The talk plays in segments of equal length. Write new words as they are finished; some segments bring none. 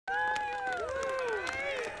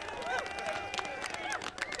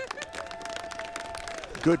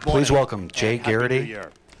Good morning. Please welcome Jay Garrity,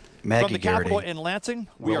 Maggie From the Capitol Garrity, in Lansing,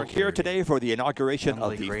 we are here today for the inauguration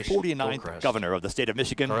of the 49th governor of the state of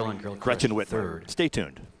Michigan, Gretchen Whitmer. Stay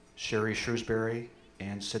tuned. Sherry Shrewsbury,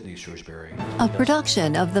 and Sydney Shrewsbury. A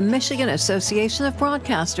production of the Michigan Association of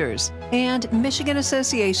Broadcasters and Michigan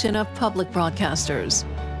Association of Public Broadcasters,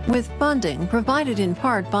 with funding provided in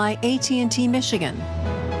part by AT&T Michigan.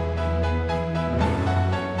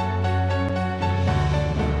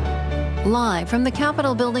 Live from the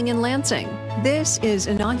Capitol building in Lansing, this is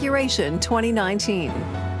Inauguration 2019.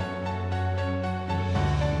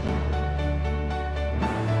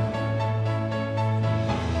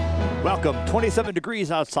 Welcome. 27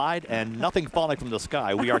 degrees outside and nothing falling from the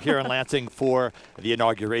sky. We are here in Lansing for the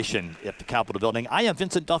inauguration at the Capitol building. I am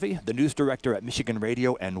Vincent Duffy, the news director at Michigan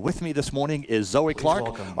Radio, and with me this morning is Zoe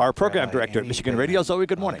Clark, our program director at Michigan Radio. Zoe,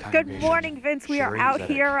 good morning. Good morning, Vince. We are out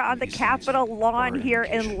here on the Capitol lawn here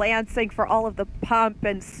in Lansing for all of the pomp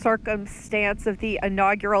and circumstance of the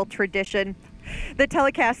inaugural tradition. The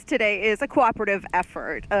telecast today is a cooperative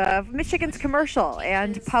effort of Michigan's commercial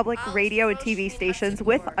and public radio and TV stations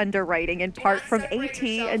with underwriting in part from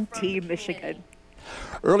AT&T Michigan.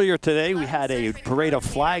 Earlier today, we had a parade of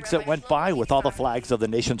flags that went by with all the flags of the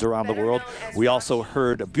nations around the world. We also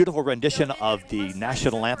heard a beautiful rendition of the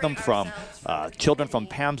national anthem from children from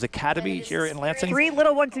Pam's Academy here in Lansing. Three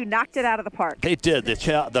little ones who knocked it out of the park. They did.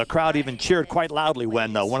 The crowd even cheered quite loudly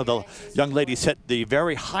when one of the young ladies hit the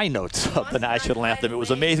very high notes of the national anthem. It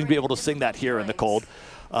was amazing to be able to sing that here in the cold.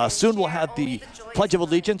 Soon we'll have the Pledge of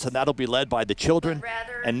Allegiance, and that'll be led by the children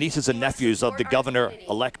and nieces and nephews of the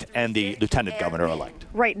governor-elect and the lieutenant governor-elect.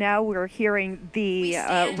 Right now we're hearing the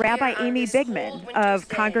Rabbi Amy Bigman of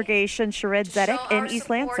Congregation Shared Zedek in East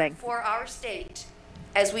Lansing. For our state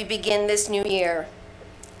as we begin this new year,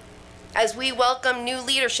 as we welcome new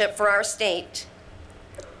leadership for our state,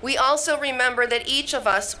 we also remember that each of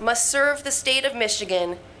us must serve the state of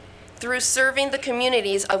Michigan through serving the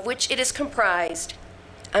communities of which it is comprised,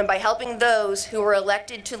 and by helping those who were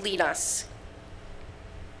elected to lead us.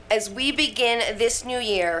 As we begin this new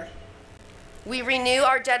year, we renew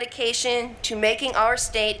our dedication to making our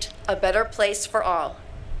state a better place for all.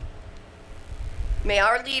 May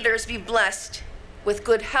our leaders be blessed with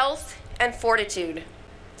good health and fortitude,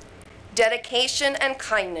 dedication and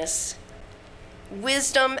kindness,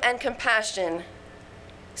 wisdom and compassion,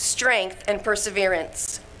 strength and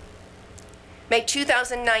perseverance. May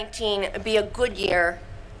 2019 be a good year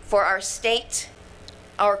for our state,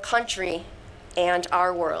 our country, and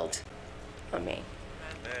our world. Amen.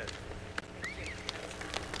 Amen.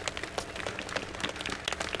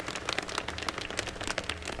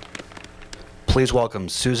 Please welcome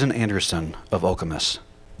Susan Anderson of Okemos.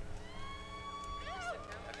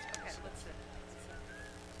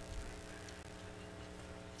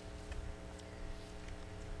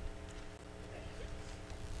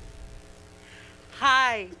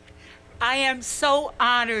 Hi. I am so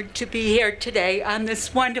honored to be here today on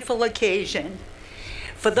this wonderful occasion.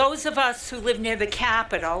 For those of us who live near the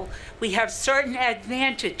Capitol, we have certain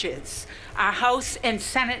advantages. Our House and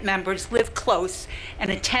Senate members live close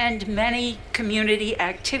and attend many community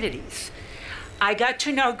activities. I got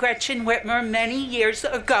to know Gretchen Whitmer many years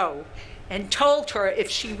ago and told her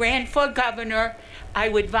if she ran for governor, I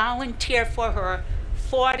would volunteer for her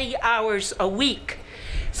 40 hours a week.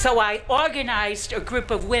 So I organized a group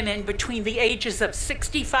of women between the ages of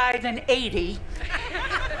 65 and 80.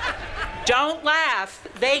 Don't laugh.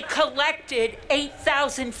 They collected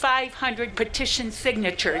 8,500 petition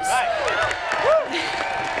signatures.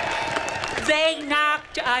 They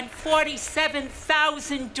knocked on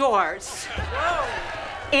 47,000 doors.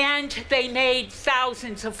 And they made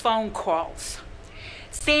thousands of phone calls.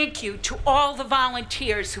 Thank you to all the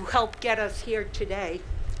volunteers who helped get us here today.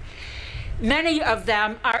 Many of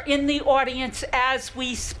them are in the audience as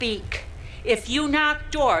we speak. If you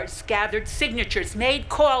knocked doors, gathered signatures, made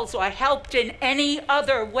calls, or helped in any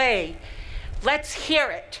other way, let's hear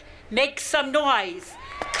it. Make some noise.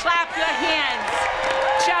 Clap your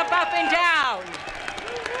hands. Jump up and down.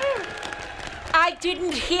 I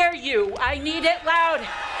didn't hear you. I need it loud.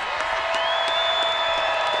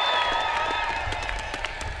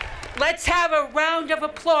 Let's have a round of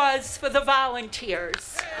applause for the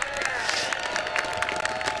volunteers.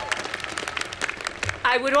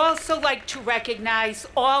 I would also like to recognize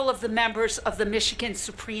all of the members of the Michigan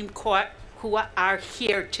Supreme Court who are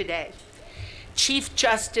here today. Chief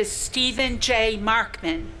Justice Stephen J.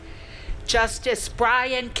 Markman, Justice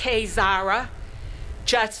Brian K. Zara,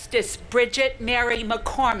 Justice Bridget Mary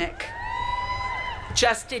McCormick,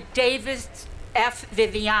 Justice David F.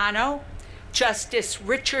 Viviano, Justice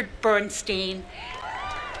Richard Bernstein,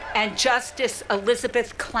 and Justice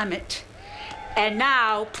Elizabeth Clement. And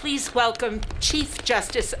now, please welcome Chief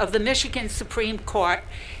Justice of the Michigan Supreme Court,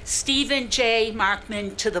 Stephen J.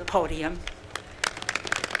 Markman, to the podium.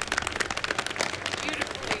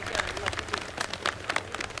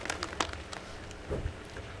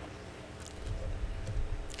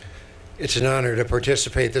 It's an honor to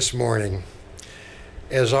participate this morning.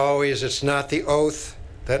 As always, it's not the oath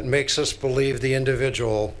that makes us believe the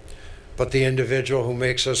individual, but the individual who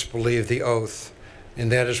makes us believe the oath.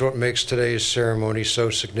 And that is what makes today's ceremony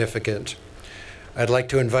so significant. I'd like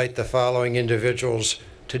to invite the following individuals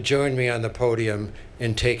to join me on the podium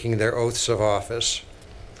in taking their oaths of office.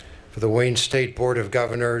 For the Wayne State Board of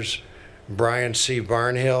Governors, Brian C.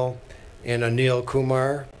 Barnhill and Anil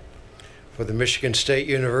Kumar. For the Michigan State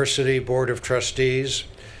University Board of Trustees,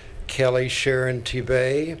 Kelly Sharon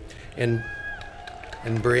Tibay and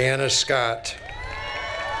Brianna Scott.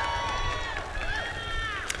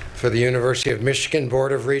 For the University of Michigan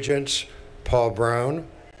Board of Regents, Paul Brown.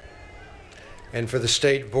 And for the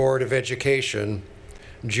State Board of Education,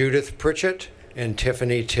 Judith Pritchett and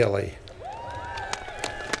Tiffany Tilley.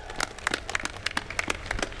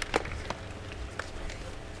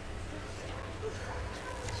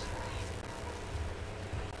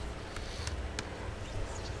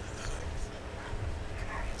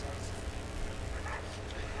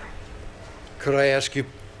 Could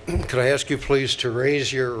I ask you please to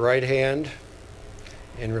raise your right hand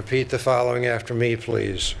and repeat the following after me,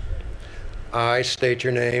 please. I state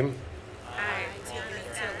your name. I, Tiffany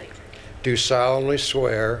Tilley, Do solemnly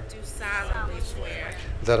swear do solemnly swear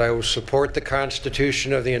that I will support the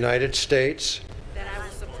Constitution of the United States that I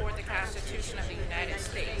will support the Constitution of the United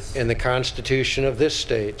States and the Constitution of this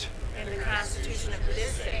state, and the Constitution of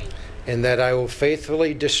this state, and that I will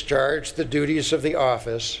faithfully discharge the duties of the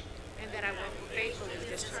office and that I will faithfully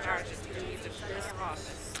discharge the duties of this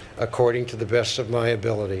office according to the best of my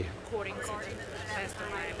ability. according to the best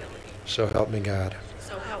of my ability. So help me God.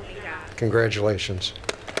 So help me God. Congratulations.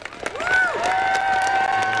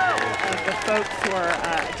 The folks who are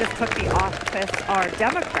just took the office are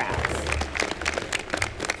Democrats.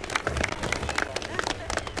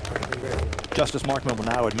 Justice Markman will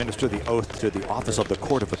now administer the oath to the Office of the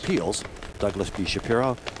Court of Appeals, Douglas B.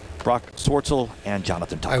 Shapiro, Brock Swartzel, and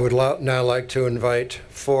Jonathan Tucker. I would now like to invite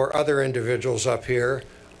 4 other individuals up here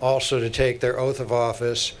also to take their oath of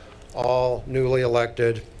office, all newly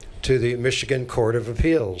elected to the Michigan Court of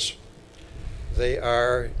Appeals. They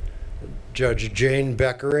are Judge Jane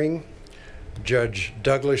Beckering, Judge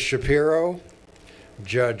Douglas Shapiro,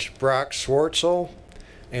 Judge Brock Swartzel,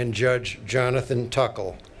 and Judge Jonathan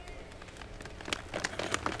Tuckle.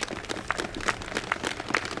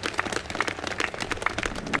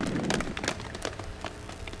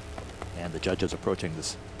 And the judge is approaching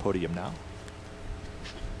this podium now.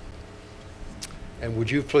 And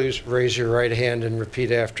would you please raise your right hand and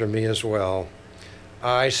repeat after me as well.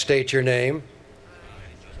 I state your name.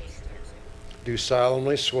 Do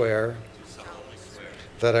solemnly swear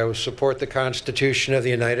that I will support the Constitution of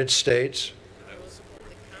the United States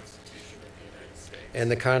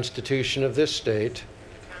and the Constitution of this state,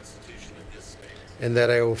 and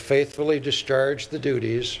that I will faithfully discharge the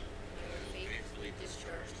duties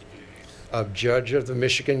of Judge of the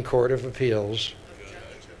Michigan Court of Appeals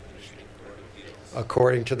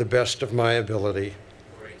according to the best of my ability.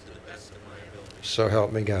 So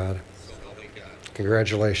help me God.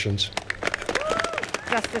 Congratulations.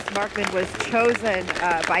 Justice Markman was chosen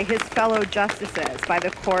by his fellow justices by the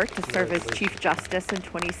court to serve as Chief Justice in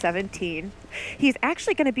 2017. He's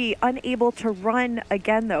actually going to be unable to run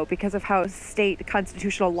again, though, because of how state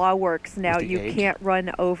constitutional law works now. You can't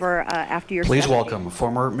run over after you're Please 70. welcome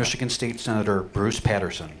former Michigan State Senator Bruce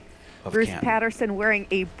Patterson of Bruce Canton. Patterson wearing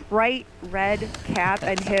a bright red cap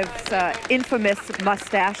and his infamous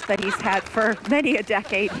mustache that he's had for many a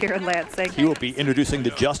decade here in Lansing. He will be introducing the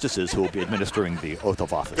justices who will be administering the oath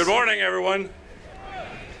of office. Good morning, everyone.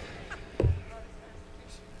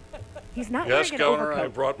 He's not Yes, wearing an Governor, I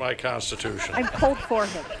overcoat. brought my Constitution. I'm cold for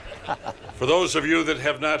him. For those of you that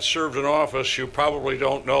have not served in office, you probably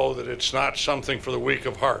don't know that it's not something for the weak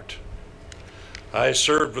of heart. I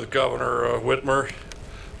served with Governor Whitmer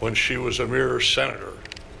when she was a mere senator.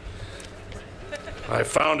 I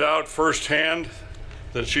found out firsthand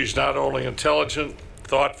that she's not only intelligent,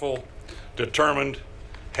 thoughtful, determined,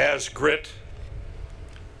 has grit,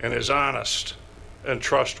 and is honest and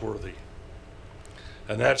trustworthy.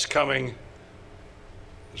 And that's coming,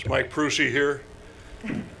 is Mike Prusi here?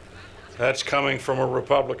 That's coming from a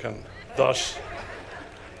Republican, thus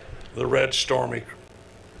the red stormy.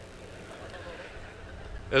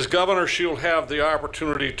 As governor, she'll have the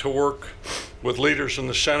opportunity to work with leaders in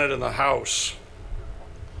the Senate and the House.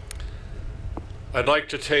 I'd like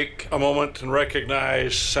to take a moment and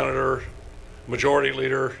recognize Senator Majority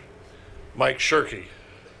Leader Mike Shirkey.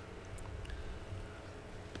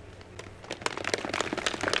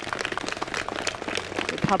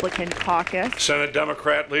 Republican caucus. Senate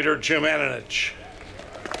Democrat Leader Jim Ananich.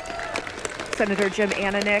 Senator Jim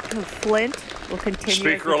Ananich of Flint will continue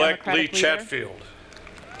Speaker-elect as the Lee Democratic leader. Chatfield.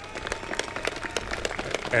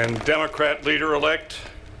 And Democrat Leader-elect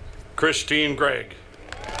Christine Gregg.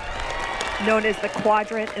 Known as the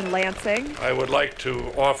Quadrant in Lansing. I would like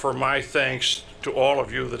to offer my thanks to all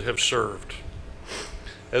of you that have served.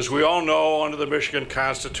 As we all know, under the Michigan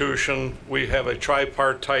Constitution, we have a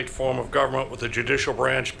tripartite form of government with the judicial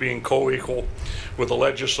branch being co-equal with the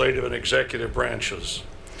legislative and executive branches.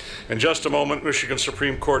 In just a moment, Michigan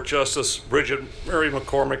Supreme Court Justice Bridget Mary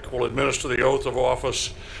McCormick will administer the oath of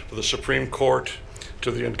office for the Supreme Court to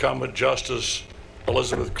the incumbent Justice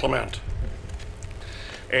Elizabeth Clement.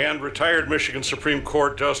 And retired Michigan Supreme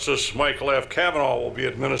Court Justice Michael F. Kavanaugh will be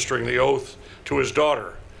administering the oath to his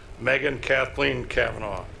daughter, Megan Kathleen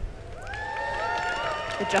Kavanaugh.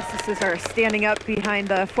 The justices are standing up behind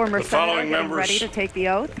the former senator, getting ready to take the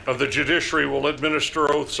oath. Of the judiciary will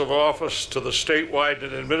administer oaths of office to the statewide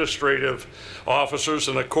and administrative officers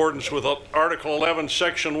in accordance with Article 11,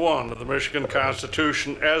 Section 1 of the Michigan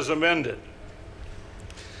Constitution as amended.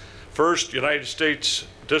 First, United States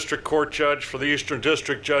District Court Judge for the Eastern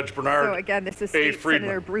District, Judge Bernard So again, this is A. State Friedman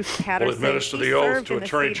Senator Bruce Patterson. will administer He the oath served to in the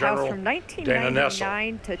Attorney State House General from Dana Nessel,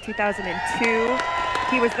 1999 to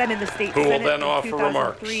 2002. He was then in the State who will Senate then from offer 2003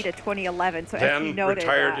 remarks. to 2011. So as Then you noted,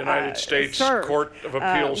 retired United States served, Court of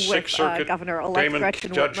Appeals with, Sixth Circuit Governor-elect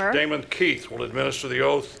Gretchen Judge Whitmer. Damon Keith will administer the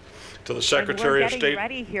oath to the Secretary and we're of getting State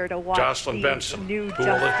ready here to watch Jocelyn the Benson, new who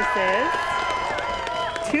will justices.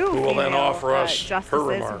 Two who will then female, offer us her justices,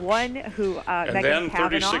 remarks. one who And Megan then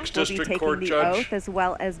Kavanaugh 36th will be District taking Court the Judge oath, as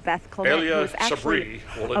well as Beth Clement, who Elia was actually Sabri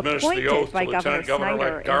will administer the appointed oath by to Governor Lieutenant Governor-elect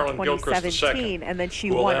Snyder Garland in Gilchrist 2017, II, and then she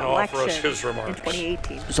who will won then offer us election his in remarks.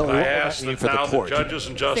 2018. So I what will ask that mean that for the now court? the judges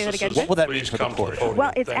and Say that justices again. What will that mean please for the come to court? the podium.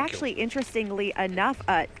 Well, it's Thank you. actually, interestingly enough,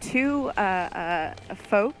 two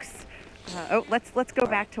folks. Let's go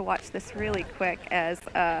back to watch this really quick as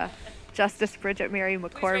Justice Bridget Mary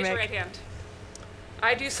McCormick. Please raise your right hand.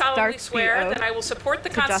 I do solemnly swear that I will support the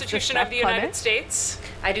Constitution of the United States.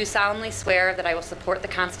 I do solemnly swear that I will support the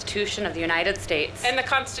Constitution of the United States. And the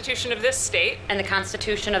Constitution of this state. And the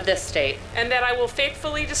Constitution of this state. And that I will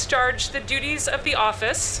faithfully discharge the duties of the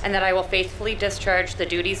office. And that I will faithfully discharge the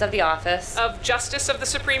duties of the office. Of Justice of the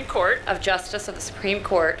Supreme Court. Of Justice of the Supreme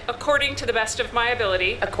Court. According to the best of my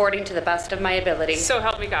ability. According to the best of my ability. So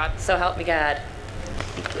help me God. So help me God.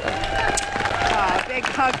 Big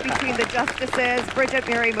hug between the justices. Bridget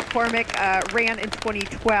Mary McCormick ran in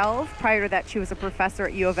 2012. Prior to that, she was a professor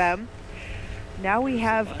at U of M. Now we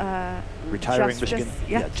have retiring Justice,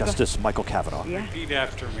 Michigan Justice Michael Kavanaugh. Yeah. Repeat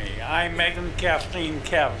after me. I, Megan Kathleen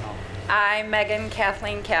Kavanaugh, I, Megan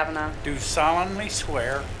Kathleen Kavanaugh, do solemnly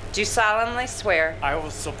swear do solemnly swear I will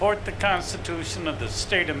support the Constitution of the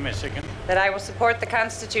State of Michigan that I will support the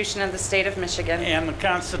Constitution of the State of Michigan and the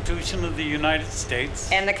Constitution of the United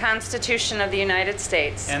States, and the Constitution of the United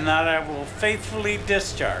States, and that I will faithfully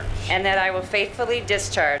discharge and that I will faithfully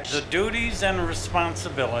discharge the duties and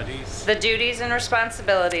responsibilities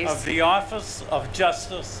of the office of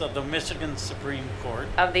Justice of the Michigan Supreme Court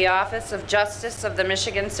of the office of Justice of the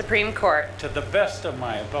Michigan Supreme Court to the best of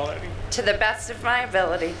my ability. to the best of my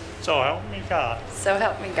ability. So help me God. So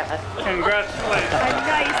help me God. Congratulations. A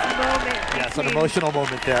nice moment. Yeah, it's an between emotional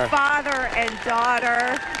moment there. Father and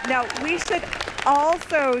daughter. Now, we should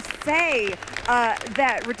also say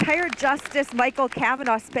that retired Justice Michael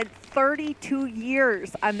Kavanaugh spent 32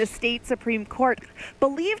 years on the state Supreme Court,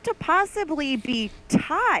 believed to possibly be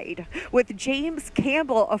tied with James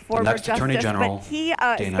Campbell, a former next justice, Attorney General, but he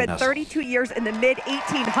Dana spent Nessel. 32 years in the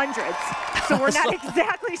mid-1800s. So we're not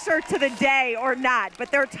exactly sure to the day or not, but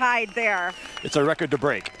they're tied there. It's a record to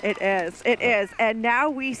break. It is. It is. And now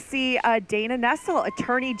we see Dana Nessel,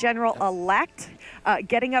 Attorney General-elect,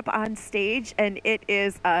 getting up on stage, and it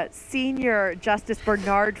is Senior Justice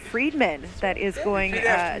Bernard Friedman that is going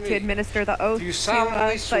to administer the oath Do you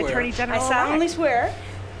solemnly to swear? the Attorney General. I solemnly swear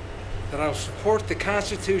That I will support the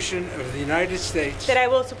Constitution of the United States that I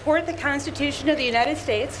will support the Constitution of the United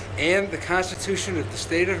States and the Constitution of the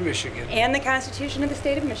State of Michigan, and the Constitution of the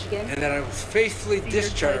State of Michigan, and that I will faithfully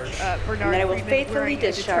discharge Bernard and that I will Friedman faithfully wearing a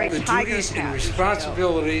discharge Detroit the Tigers duties and hat.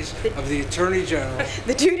 responsibilities of the Attorney General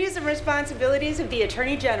the duties and responsibilities of the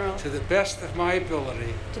Attorney General to the best of my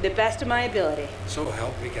ability, to the best of my ability. so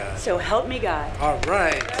help me God. So help me God. All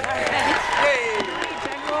right. Hey.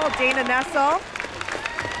 General General Dana Nessel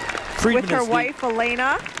with her wife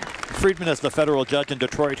Elena. Friedman is the federal judge in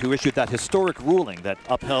Detroit who issued that historic ruling that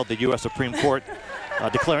upheld the U.S. Supreme Court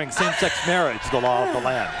declaring same-sex marriage the law of the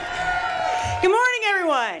land. Good morning,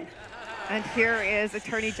 everyone. And here is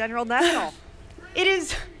Attorney General Nessel. It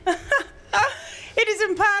is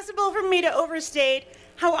impossible for me to overstate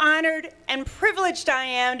how honored and privileged I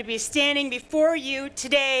am to be standing before you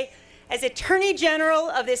today as Attorney General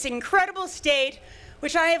of this incredible state,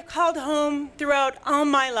 which I have called home throughout all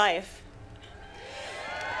my life.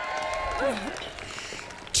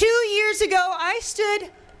 2 years ago, I stood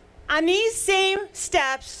on these same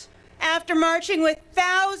steps after marching with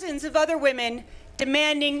thousands of other women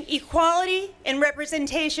demanding equality and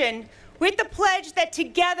representation with the pledge that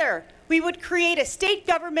together we would create a state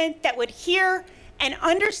government that would hear and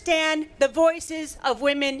understand the voices of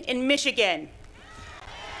women in Michigan.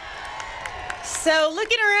 So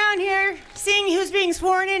looking around here, seeing who's being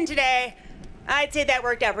sworn in today, I'd say that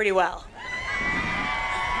worked out pretty well.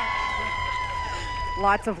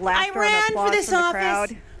 Lots of laughter and applause for this from the office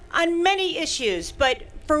crowd. On many issues, but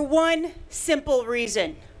for one simple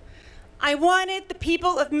reason. I wanted the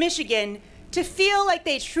people of Michigan to feel like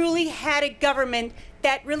they truly had a government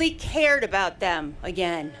that really cared about them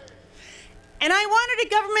again. And I wanted a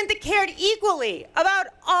government that cared equally about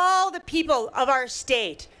all the people of our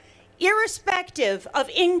state, irrespective of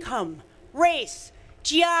income, race,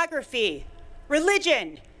 geography,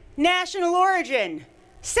 religion, national origin,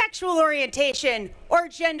 sexual orientation, or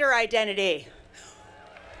gender identity.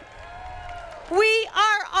 We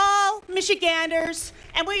are all Michiganders,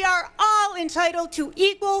 and we are all entitled to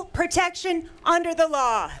equal protection under the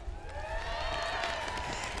law.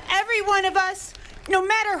 Every one of us, no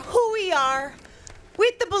matter who we are,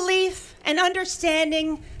 with the belief and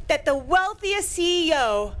understanding that the wealthiest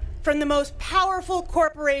CEO from the most powerful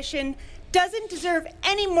corporation doesn't deserve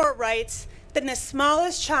any more rights than the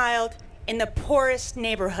smallest child in the poorest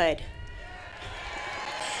neighborhood.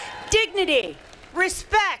 Dignity,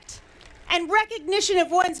 respect, and recognition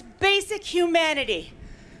of one's basic humanity.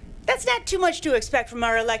 That's not too much to expect from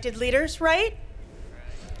our elected leaders, right?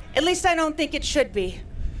 At least I don't think it should be.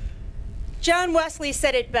 John Wesley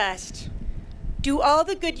said it best. Do all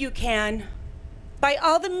the good you can, by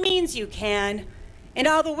all the means you can, in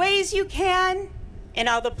all the ways you can, in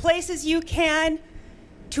all the places you can,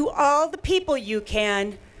 to all the people you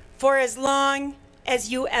can, for as long as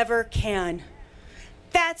you ever can.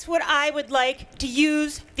 That's what I would like to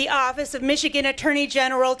use the office of Michigan Attorney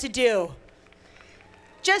General to do.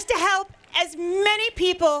 Just to help as many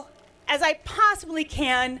people as I possibly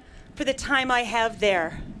can for the time I have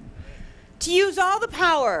there. To use all the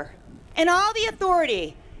power and all the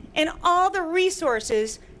authority and all the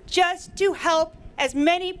resources just to help as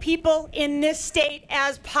many people in this state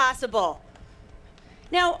as possible.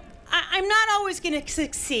 Now, I'm not always going to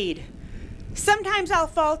succeed. Sometimes I'll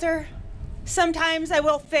falter. Sometimes I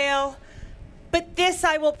will fail, but this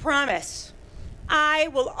I will promise. I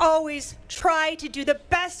will always try to do the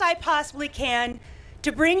best I possibly can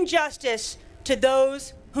to bring justice to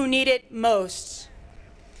those who need it most.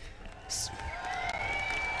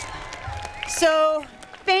 So,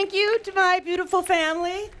 thank you to my beautiful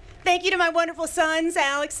family. Thank you to my wonderful sons,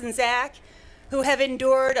 Alex and Zach, who have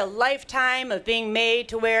endured a lifetime of being made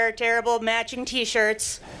to wear terrible matching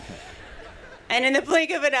t-shirts. And in the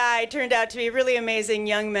blink of an eye, turned out to be really amazing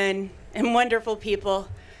young men and wonderful people.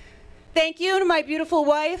 Thank you to my beautiful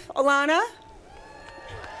wife, Alana,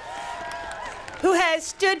 who has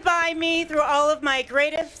stood by me through all of my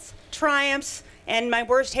greatest triumphs and my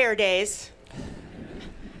worst hair days.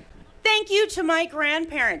 Thank you to my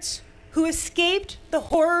grandparents, who escaped the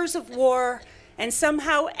horrors of war and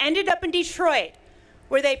somehow ended up in Detroit,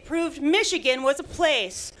 where they proved Michigan was a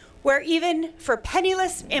place where even for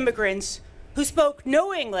penniless immigrants who spoke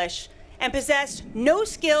no English and possessed no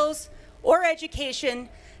skills or education,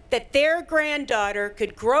 that their granddaughter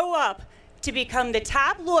could grow up to become the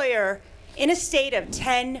top lawyer in a state of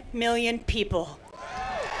 10 million people.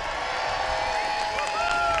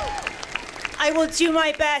 I will do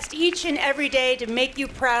my best each and every day to make you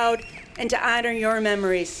proud and to honor your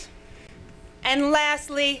memories. And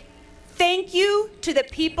lastly, thank you to the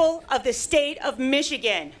people of the state of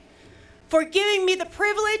Michigan for giving me the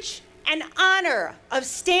privilege and honor of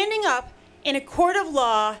standing up in a court of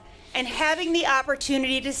law and having the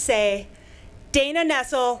opportunity to say, Dana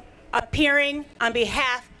Nessel, appearing on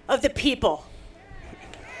behalf of the people.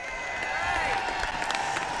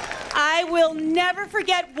 I will never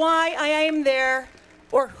forget why I am there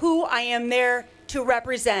or who I am there to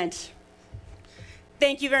represent.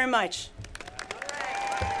 Thank you very much.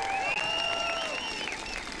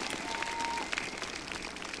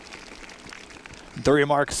 The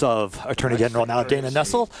remarks of Attorney General now Dana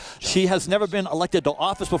Nessel. She has never been elected to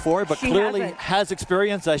office before, but clearly has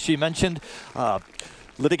experience, as she mentioned,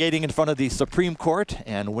 litigating in front of the Supreme Court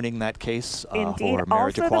and winning that case for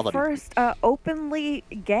marriage also equality. The first openly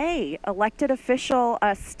gay elected official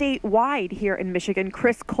statewide here in Michigan.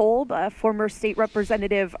 Chris Kolb, a former state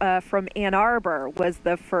representative from Ann Arbor, was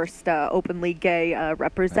the first openly gay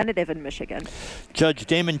representative in Michigan. Judge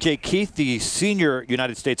Damon J. Keith, the senior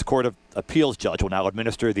United States Court of Appeals judge, will now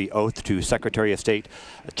administer the oath to Secretary of State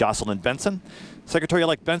Jocelyn Benson.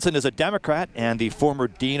 Secretary-elect Benson is a Democrat and the former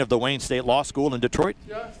dean of the Wayne State Law School in Detroit.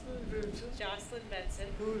 Jocelyn Benson.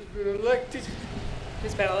 Who's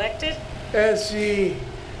been elected As the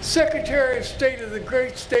Secretary of State of the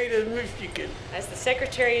great state of Michigan. As the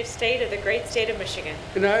Secretary of State of the great state of Michigan.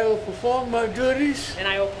 And I will perform my duties. And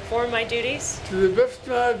I will perform my duties. To the best of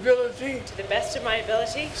my ability. To the best of my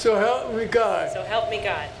ability. So help me God. So help me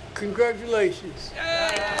God. Congratulations.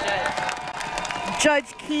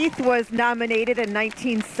 Judge Keith was nominated in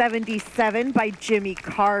 1977 by Jimmy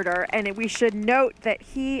Carter, and we should note that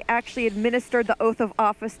he actually administered the oath of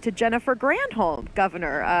office to Jennifer Granholm,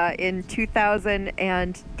 governor, in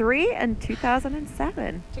 2003 and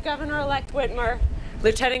 2007. To Governor-elect Whitmer,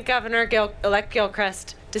 Lieutenant Governor-elect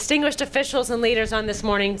Gilchrist, distinguished officials and leaders on this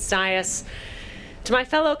morning's dais, to my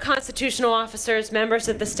fellow constitutional officers, members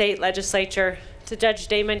of the state legislature, to Judge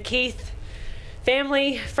Damon Keith,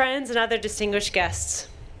 family, friends, and other distinguished guests.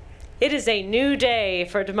 It is a new day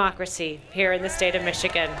for democracy here in the state of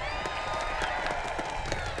Michigan.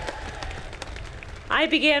 I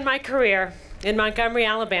began my career in Montgomery,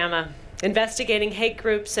 Alabama, investigating hate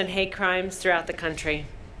groups and hate crimes throughout the country.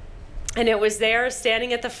 And it was there,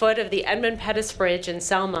 standing at the foot of the Edmund Pettus Bridge in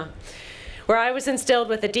Selma, where I was instilled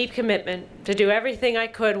with a deep commitment to do everything I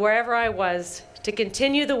could wherever I was to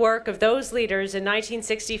continue the work of those leaders in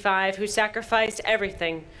 1965 who sacrificed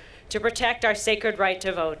everything to protect our sacred right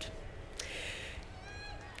to vote.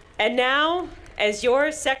 And now, as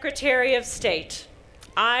your Secretary of State,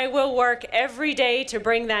 I will work every day to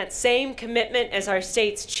bring that same commitment as our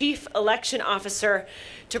state's chief election officer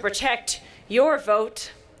to protect your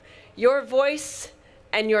vote, your voice,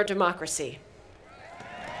 and your democracy.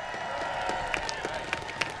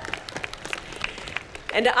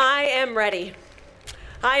 And I am ready.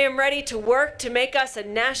 I am ready to work to make us a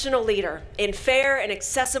national leader in fair and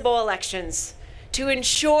accessible elections, to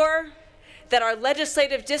ensure that our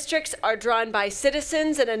legislative districts are drawn by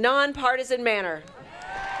citizens in a nonpartisan manner.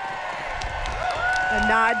 A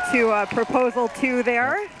nod to Proposal 2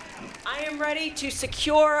 there. I am ready to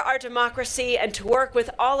secure our democracy and to work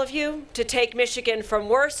with all of you to take Michigan from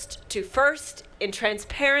worst to first in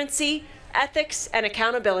transparency, ethics, and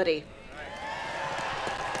accountability.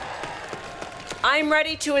 I'm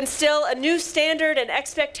ready to instill a new standard and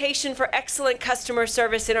expectation for excellent customer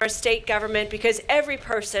service in our state government, because every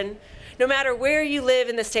person, no matter where you live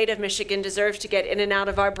in the state of Michigan, deserves to get in and out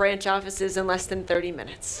of our branch offices in less than 30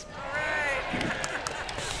 minutes.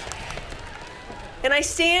 And I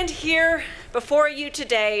stand here before you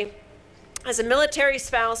today as a military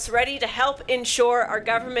spouse ready to help ensure our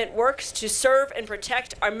government works to serve and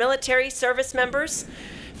protect our military service members,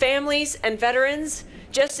 families, and veterans,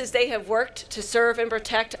 just as they have worked to serve and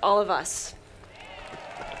protect all of us.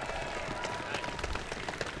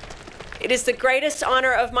 It is the greatest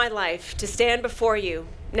honor of my life to stand before you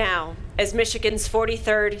now as Michigan's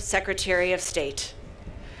 43rd Secretary of State.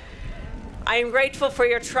 I am grateful for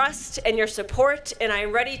your trust and your support, and I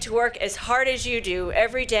am ready to work as hard as you do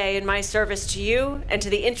every day in my service to you and to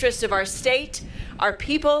the interests of our state, our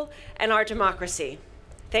people, and our democracy.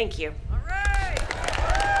 Thank you. All right.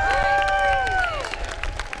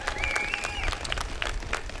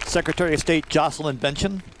 Secretary of State Jocelyn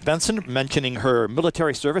Benson mentioning her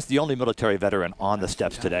military service, the only military veteran on the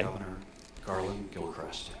steps today. Governor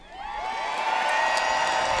Gilchrist.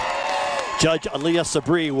 Judge Aaliyah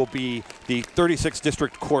Sabri will be the 36th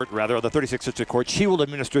District Court, the 36th District Court. She will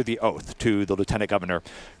administer the oath to the Lieutenant Governor,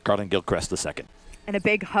 Garland Gilchrist II. And a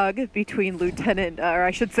big hug between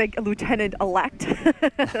Lieutenant-elect.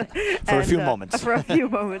 For a few moments. For a few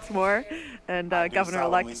moments more. And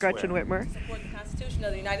Governor-elect Gretchen Whitmer. Support the Constitution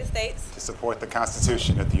of the United States. To support the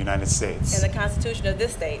Constitution of the United States. And the Constitution of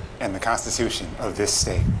this state. And the Constitution of this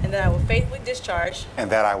state. And that I will faithfully discharge.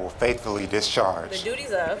 And that I will faithfully discharge. The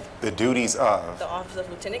duties of. The duties of. The office of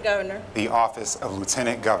Lieutenant Governor. The office of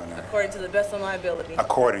Lieutenant Governor. According to the best of my ability.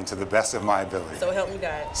 According to the best of my ability. So help me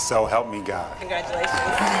God. So help me God. Congratulations.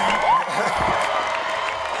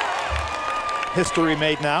 History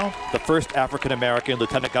made now. The first African-American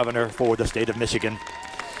Lieutenant Governor for the state of Michigan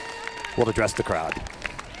will address the crowd.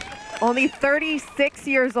 Only 36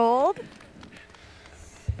 years old.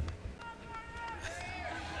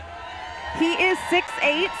 He is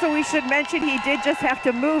 6'8", so we should mention he did just have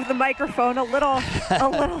to move the microphone a little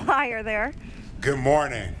higher there. Good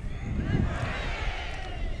morning.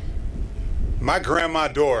 My grandma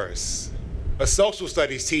Doris, a social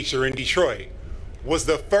studies teacher in Detroit, was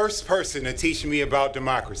the first person to teach me about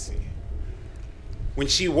democracy. When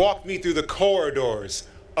she walked me through the corridors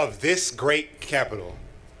of this great capital,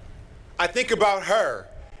 I think about her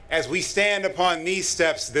as we stand upon these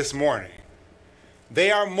steps this morning. They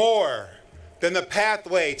are more than the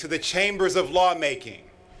pathway to the chambers of lawmaking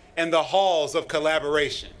and the halls of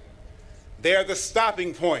collaboration. They are the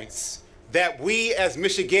stopping points that we as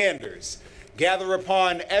Michiganders gather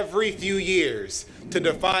upon every few years to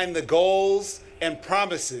define the goals and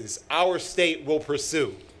promises our state will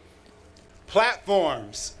pursue.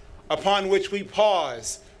 Platforms upon which we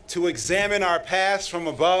pause to examine our past from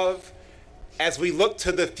above as we look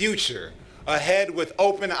to the future ahead with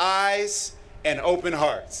open eyes and open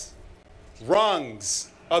hearts. Rungs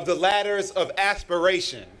of the ladders of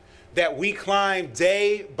aspiration that we climb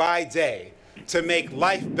day by day to make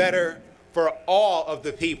life better for all of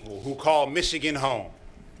the people who call Michigan home.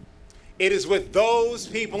 It is with those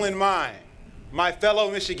people in mind, my fellow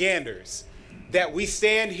Michiganders, that we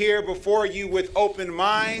stand here before you with open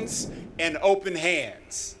minds and open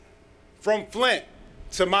hands. From Flint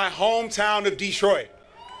to my hometown of Detroit,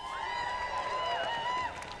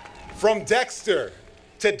 from Dexter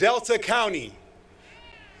to Delta County,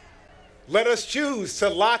 let us choose to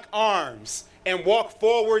lock arms and walk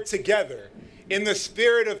forward together in the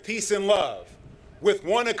spirit of peace and love, with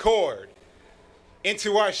one accord,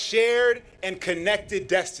 into our shared and connected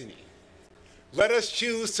destiny. Let us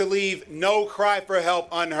choose to leave no cry for help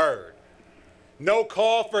unheard, no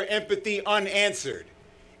call for empathy unanswered,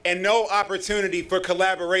 and no opportunity for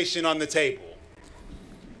collaboration on the table.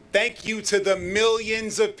 Thank you to the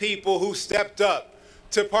millions of people who stepped up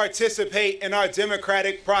to participate in our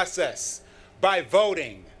democratic process by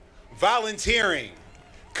voting, volunteering,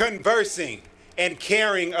 conversing, and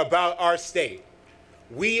caring about our state.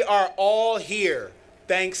 We are all here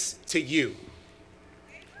thanks to you.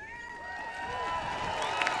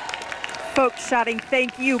 Folks shouting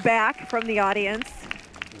thank you back from the audience.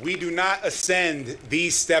 We do not ascend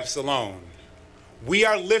these steps alone. We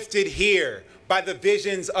are lifted here by the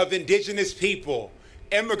visions of indigenous people,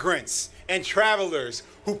 immigrants, and travelers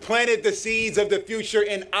who planted the seeds of the future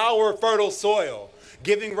in our fertile soil,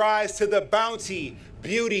 giving rise to the bounty,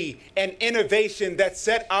 beauty, and innovation that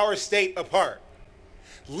set our state apart.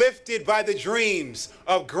 Lifted by the dreams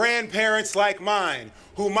of grandparents like mine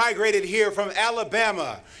who migrated here from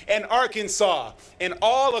Alabama and Arkansas and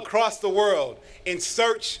all across the world in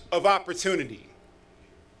search of opportunity.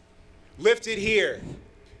 Lifted here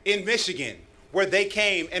in Michigan, where they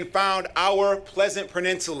came and found our pleasant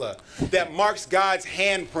peninsula that marks God's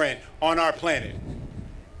handprint on our planet.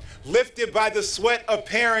 Lifted by the sweat of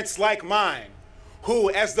parents like mine, who,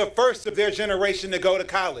 as the first of their generation to go to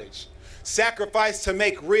college, sacrificed to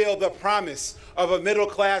make real the promise of a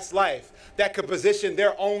middle-class life that could position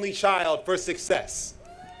their only child for success.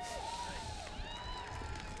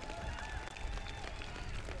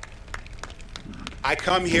 I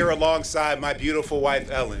come here alongside my beautiful wife,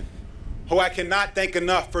 Ellen, who I cannot thank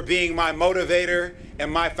enough for being my motivator and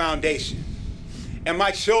my foundation. And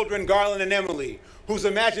my children, Garland and Emily, whose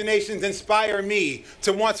imaginations inspire me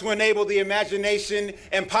to want to enable the imagination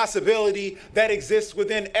and possibility that exists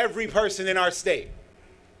within every person in our state.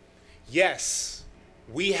 Yes,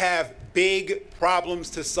 we have big problems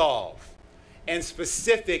to solve and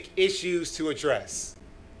specific issues to address.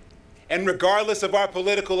 And regardless of our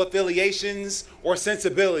political affiliations or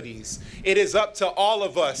sensibilities, it is up to all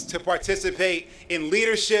of us to participate in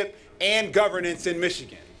leadership and governance in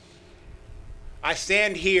Michigan. I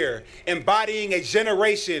stand here embodying a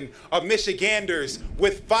generation of Michiganders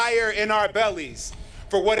with fire in our bellies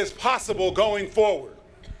for what is possible going forward.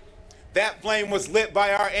 That flame was lit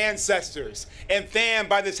by our ancestors and fanned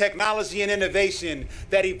by the technology and innovation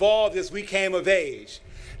that evolved as we came of age.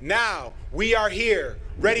 Now we are here,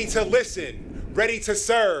 ready to listen, ready to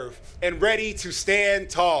serve, and ready to stand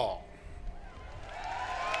tall.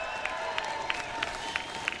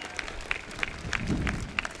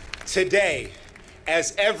 Today,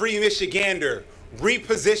 as every Michigander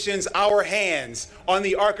repositions our hands on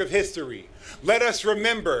the arc of history, let us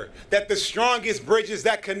remember that the strongest bridges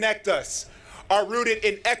that connect us are rooted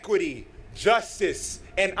in equity, justice,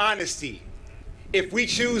 and honesty. If we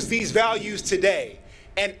choose these values today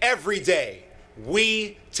and every day,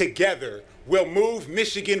 we together will move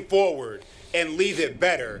Michigan forward and leave it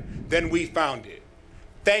better than we found it.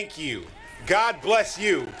 Thank you. God bless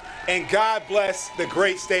you, and God bless the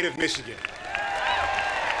great state of Michigan.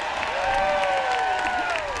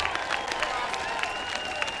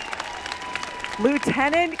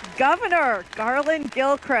 Lieutenant Governor Garland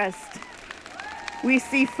Gilchrist. We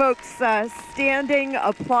see folks standing,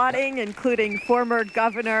 applauding, including former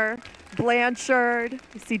Governor Blanchard.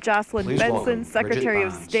 We see Jocelyn Benson, Secretary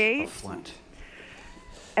of State.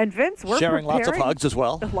 And Vince, we're sharing lots of hugs as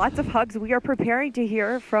well. Lots of hugs. We are preparing to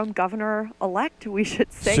hear from Governor-elect, we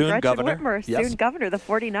should say, Soon Gretchen Governor. Whitmer, Yes. soon Governor, the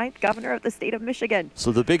 49th Governor of the state of Michigan.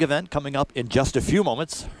 So the big event coming up in just a few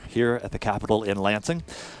moments here at the Capitol in Lansing.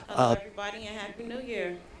 Hello, everybody, and Happy New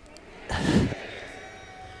Year.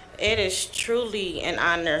 It is truly an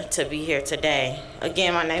honor to be here today.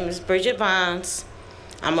 Again, my name is Bridget Bonds.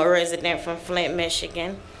 I'm a resident from Flint,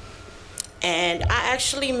 Michigan. And I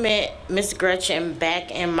actually met Miss Gretchen back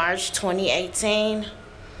in March 2018.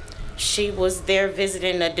 She was there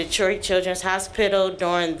visiting the Detroit Children's Hospital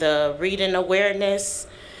during the reading awareness.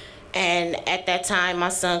 And at that time, my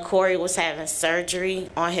son Corey was having surgery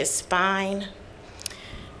on his spine.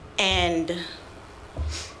 And,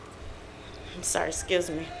 I'm sorry, excuse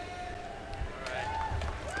me.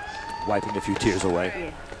 Wiping a few tears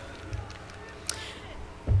away.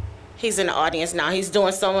 He's in the audience now. He's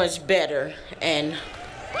doing so much better. And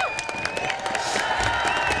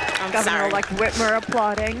I'm Governor-elect Whitmer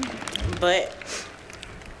applauding. But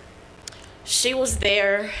she was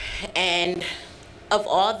there, and of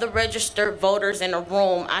all the registered voters in the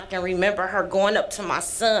room, I can remember her going up to my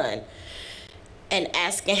son and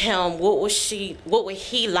asking him what would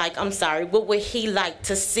he like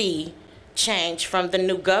to see change from the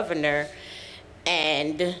new governor.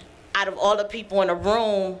 And out of all the people in the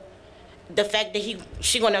room, the fact that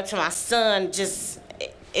she went up to my son,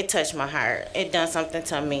 it touched my heart. It done something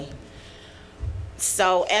to me.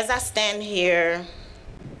 So as I stand here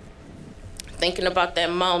thinking about that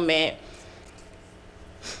moment,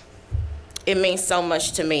 it means so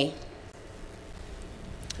much to me.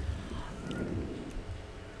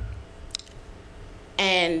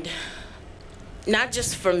 And not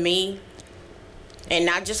just for me, and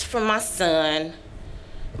not just for my son,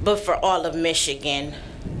 but for all of Michigan.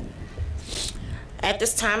 At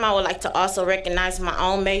this time, I would like to also recognize my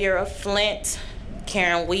own mayor of Flint,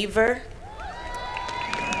 Karen Weaver.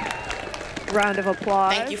 Round of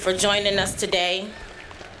applause. Thank you for joining us today.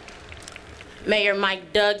 Mayor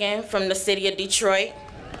Mike Duggan from the city of Detroit.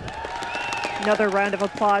 Another round of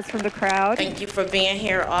applause from the crowd. Thank you for being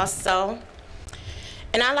here also.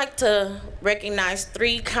 And I'd like to recognize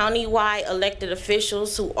 3 county-wide elected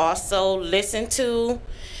officials who also listen to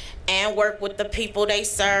and work with the people they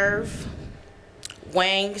serve.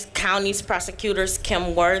 Wayne County's prosecutors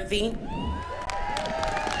Kim Worthy,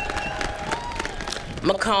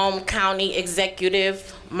 Macomb County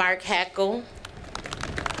Executive Mark Hackle,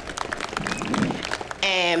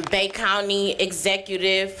 and Bay County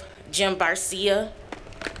Executive Jim Barcia.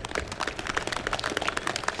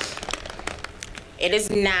 It is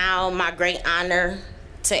now my great honor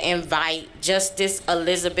to invite Justice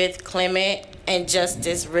Elizabeth Clement and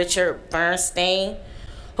Justice Richard Bernstein,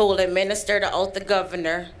 who will administer the oath of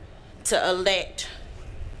governor, to elect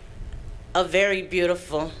a very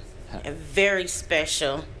beautiful and very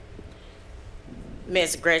special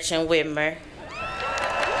Miss Gretchen Whitmer.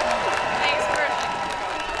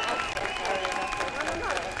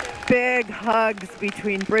 Big hugs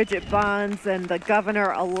between Bridget Bonds and the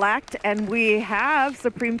governor-elect. And we have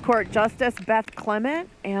Supreme Court Justice Beth Clement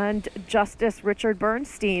and Justice Richard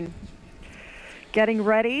Bernstein getting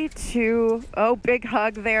ready to, big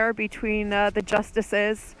hug there between the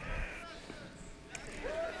justices.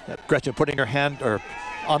 Gretchen putting her hand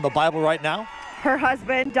on the Bible right now. Her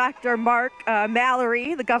husband, Dr. Mark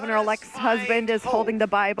Mallory, the governor-elect's husband, is holding the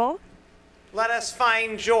Bible. Let us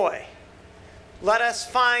find joy. Let us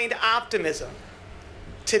find optimism.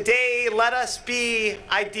 Today, let us be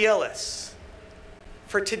idealists.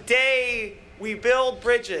 For today, we build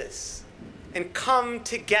bridges and come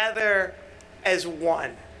together as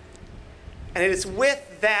one. And it is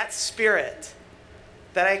with that spirit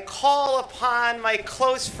that I call upon my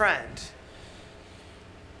close friend,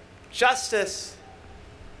 Justice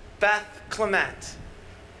Beth Clement,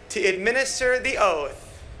 to administer the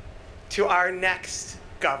oath to our next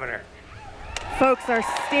governor. Folks are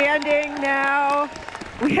standing now.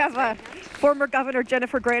 We have a former Governor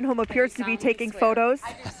Jennifer Granholm appears to be taking photos.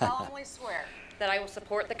 I do solemnly swear that I will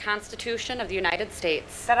support the Constitution of the United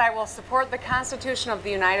States. That I will support the Constitution of the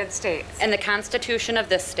United States. And the Constitution of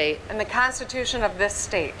this state. And the Constitution of this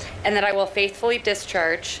state. And that I will faithfully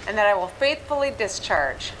discharge. And that I will faithfully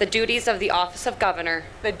discharge. The duties of the office of governor.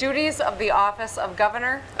 The duties of the office of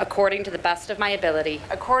governor. According to the best of my ability.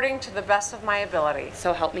 According to the best of my ability.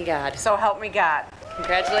 So help me God. So help me God.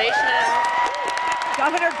 Congratulations.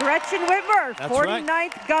 Governor Gretchen Whitmer, That's 49th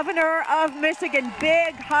right. Governor of Michigan.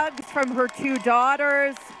 Big hugs from her two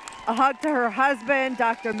daughters, a hug to her husband,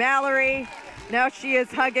 Dr. Mallory. Now she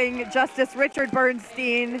is hugging Justice Richard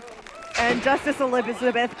Bernstein and Justice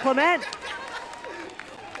Elizabeth Clement.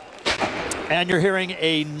 And you're hearing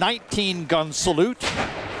a 19-gun salute.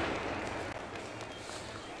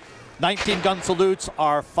 19-gun salutes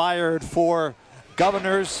are fired for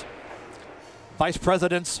governors, vice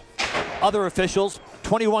presidents, other officials.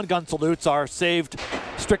 21-gun salutes are saved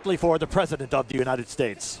strictly for the President of the United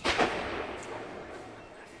States.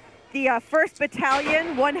 The 1st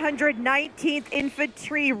Battalion, 119th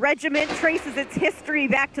Infantry Regiment traces its history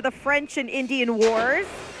back to the French and Indian Wars.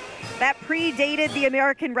 That predated the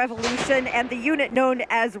American Revolution and the unit known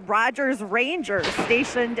as Rogers Rangers,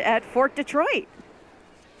 stationed at Fort Detroit.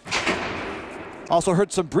 Also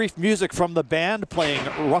heard some brief music from the band playing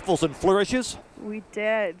Ruffles and Flourishes. We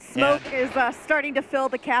did. Smoke is starting to fill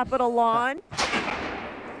the Capitol lawn.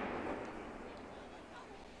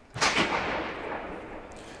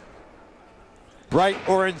 Bright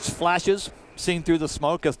orange flashes seen through the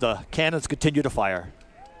smoke as the cannons continue to fire.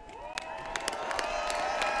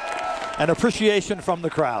 An appreciation from the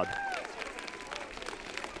crowd.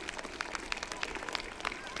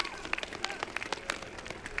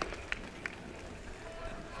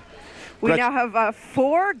 We now have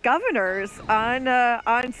 4 governors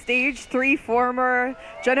on stage. 3 former: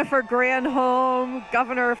 Jennifer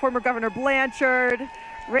Granholm, former Governor Blanchard,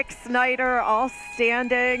 Rick Snyder, all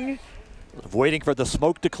standing. Waiting for the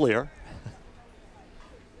smoke to clear.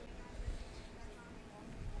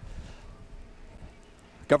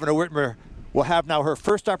 Governor Whitmer will have now her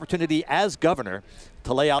first opportunity as governor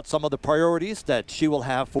to lay out some of the priorities that she will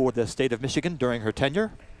have for the state of Michigan during her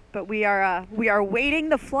tenure. But we are waiting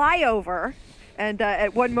the flyover, and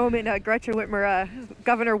at one moment, Gretchen Whitmer,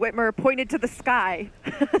 Governor Whitmer, pointed to the sky,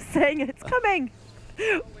 saying it's coming.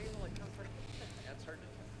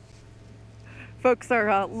 Folks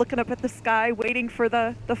are looking up at the sky, waiting for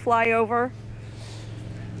the flyover.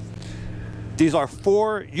 These are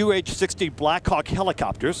 4 UH-60 Black Hawk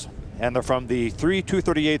helicopters, and they're from the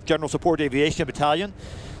 238th General Support Aviation Battalion,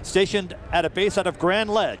 stationed at a base out of Grand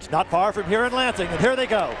Ledge, not far from here in Lansing, and here they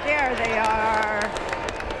go. There they are.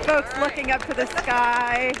 Folks looking up to the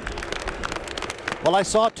sky. Well, I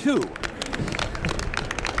saw 2.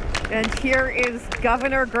 And here is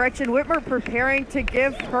Governor Gretchen Whitmer preparing to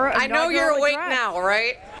give her inaugural I know you're awake address. now,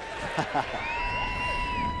 right?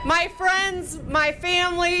 My friends, my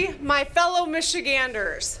family, my fellow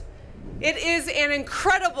Michiganders, it is an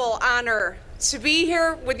incredible honor to be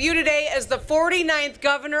here with you today as the 49th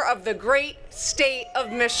Governor of the great state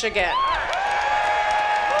of Michigan.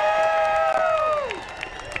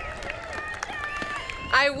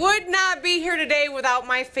 I would not be here today without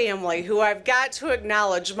my family, who I've got to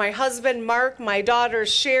acknowledge. My husband, Mark, my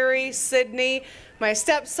daughters, Sherry, Sydney, my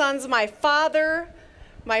stepsons, my father,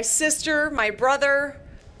 my sister, my brother.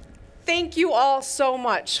 Thank you all so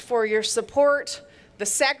much for your support, the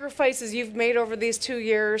sacrifices you've made over these 2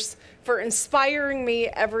 years, for inspiring me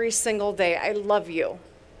every single day. I love you.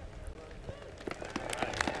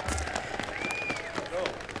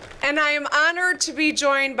 And I am honored to be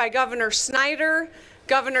joined by Governor Snyder,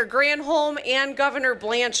 Governor Granholm, and Governor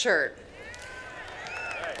Blanchard.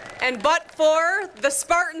 And but for the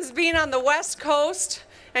Spartans being on the West Coast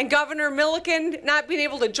and Governor Milliken not being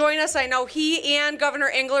able to join us, I know he and Governor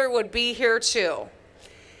Engler would be here too.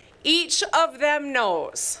 Each of them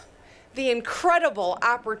knows the incredible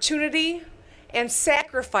opportunity and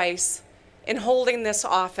sacrifice in holding this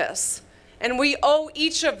office. And we owe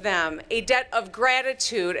each of them a debt of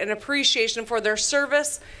gratitude and appreciation for their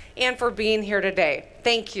service and for being here today.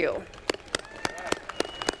 Thank you.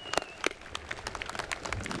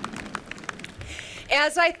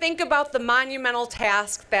 As I think about the monumental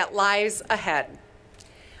task that lies ahead,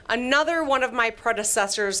 another one of my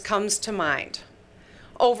predecessors comes to mind.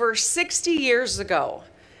 Over 60 years ago,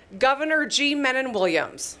 Governor G. Menon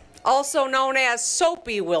Williams, also known as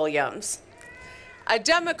Soapy Williams, a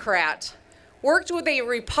Democrat, worked with a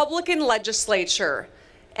Republican legislature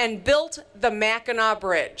and built the Mackinac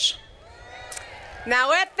Bridge.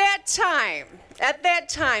 Now at that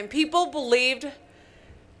time, people believed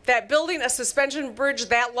that building a suspension bridge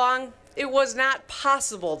that long, it was not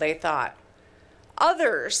possible, they thought.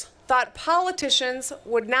 Others thought politicians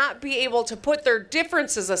would not be able to put their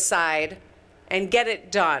differences aside and get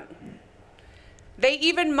it done. They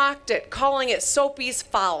even mocked it, calling it Soapy's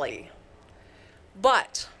folly.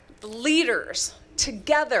 But the leaders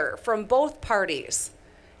together from both parties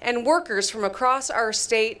and workers from across our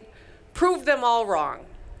state proved them all wrong.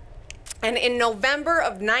 And in November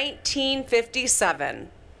of 1957,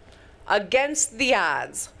 against the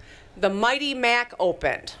odds, the mighty Mac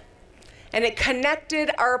opened. And it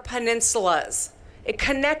connected our peninsulas. It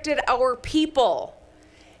connected our people.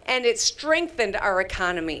 And it strengthened our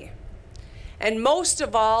economy. And most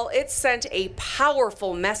of all, it sent a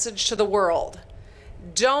powerful message to the world.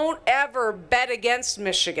 Don't ever bet against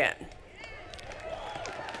Michigan.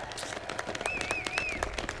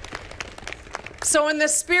 So in the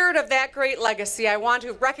spirit of that great legacy, I want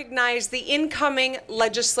to recognize the incoming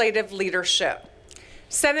legislative leadership.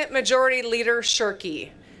 Senate Majority Leader Shirkey,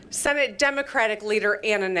 Senate Democratic Leader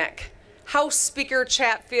Ananek, House Speaker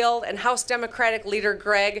Chatfield, and House Democratic Leader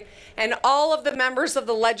Gregg, and all of the members of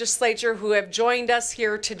the legislature who have joined us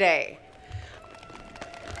here today.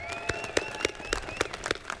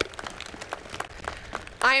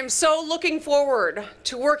 I am so looking forward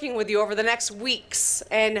to working with you over the next weeks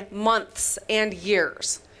and months and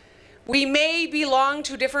years. We may belong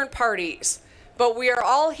to different parties, but we are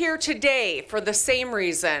all here today for the same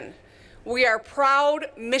reason. We are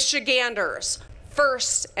proud Michiganders,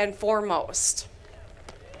 first and foremost.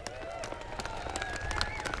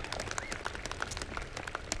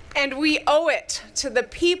 And we owe it to the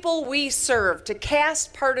people we serve to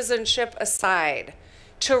cast partisanship aside,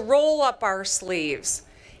 to roll up our sleeves,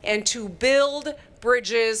 and to build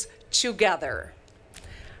bridges together.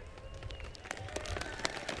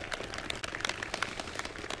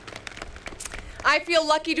 I feel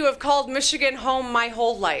lucky to have called Michigan home my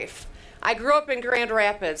whole life. I grew up in Grand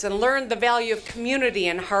Rapids and learned the value of community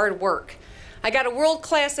and hard work. I got a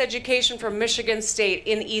world-class education from Michigan State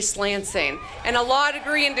in East Lansing and a law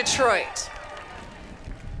degree in Detroit.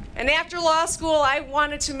 And after law school, I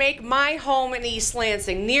wanted to make my home in East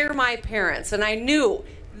Lansing, near my parents, and I knew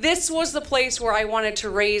this was the place where I wanted to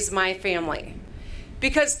raise my family.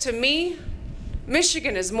 Because to me,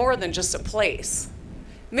 Michigan is more than just a place.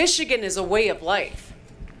 Michigan is a way of life.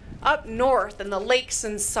 Up north in the lakes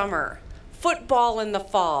in summer, football in the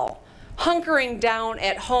fall, hunkering down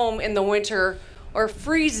at home in the winter, or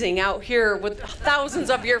freezing out here with thousands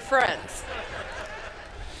of your friends.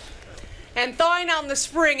 And thawing out in the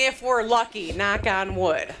spring if we're lucky, knock on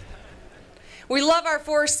wood. We love our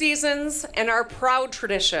four seasons and our proud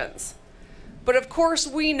traditions. But of course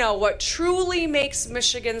we know what truly makes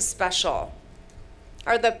Michigan special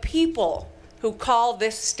are the people who call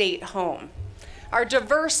this state home. Our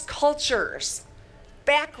diverse cultures,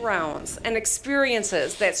 backgrounds, and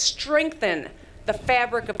experiences that strengthen the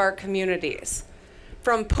fabric of our communities.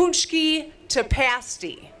 From Punchki to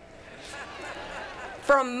pasty,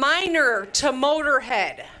 from Minor to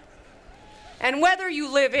Motorhead. And whether you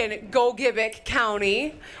live in Gogebic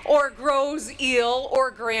County, or Grosse Ile,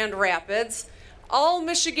 or Grand Rapids, all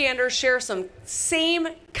Michiganders share some same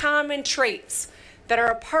common traits that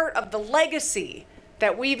are a part of the legacy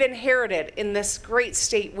that we've inherited in this great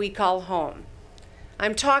state we call home.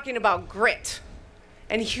 I'm talking about grit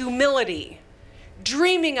and humility,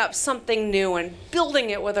 dreaming up something new and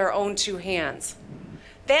building it with our own two hands.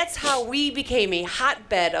 That's how we became a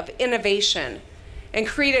hotbed of innovation and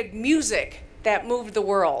created music that moved the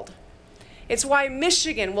world. It's why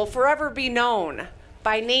Michigan will forever be known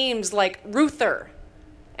by names like Ruther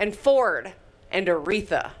and Ford and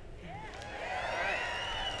Aretha.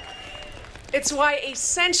 It's why a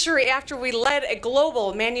century after we led a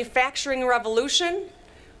global manufacturing revolution,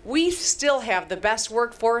 we still have the best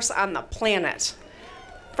workforce on the planet.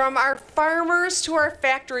 From our farmers to our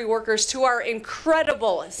factory workers to our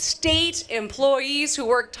incredible state employees who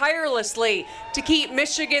work tirelessly to keep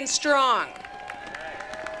Michigan strong.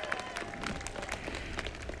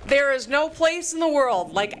 There is no place in the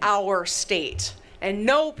world like our state, and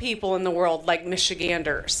no people in the world like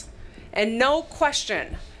Michiganders. And no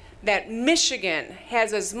question that Michigan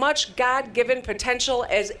has as much God-given potential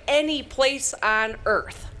as any place on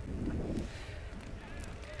earth.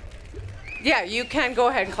 Yeah, you can go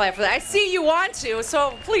ahead and clap for that. I see you want to,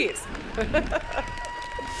 so please.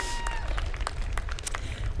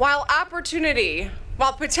 While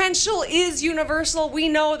potential is universal, we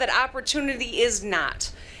know that opportunity is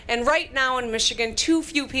not. And right now in Michigan, too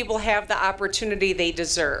few people have the opportunity they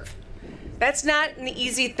deserve. That's not an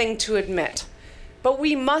easy thing to admit, but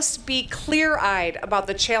we must be clear-eyed about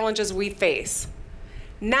the challenges we face.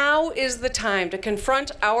 Now is the time to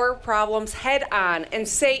confront our problems head-on and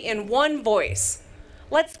say in one voice,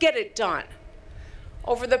 let's get it done.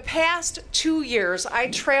 Over the past 2 years, I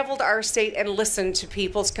traveled our state and listened to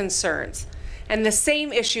people's concerns, and the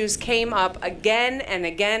same issues came up again and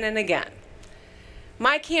again and again.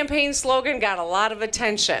 My campaign slogan got a lot of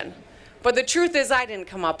attention, but the truth is I didn't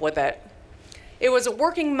come up with it. It was a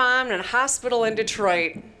working mom in a hospital in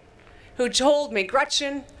Detroit who told me,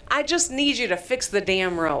 Gretchen, I just need you to fix the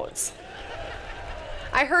damn roads.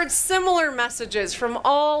 I heard similar messages from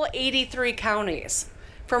all 83 counties,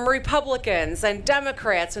 from Republicans and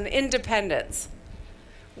Democrats and independents.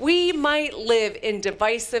 We might live in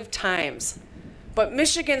divisive times, but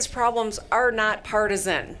Michigan's problems are not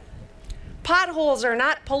partisan. Potholes are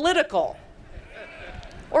not political,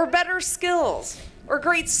 or better skills, or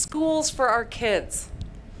great schools for our kids.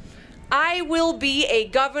 I will be a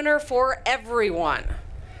governor for everyone.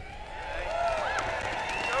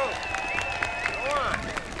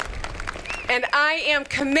 And I am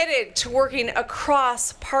committed to working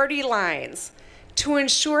across party lines to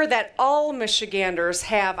ensure that all Michiganders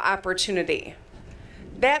have opportunity.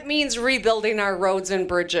 That means rebuilding our roads and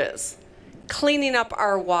bridges, cleaning up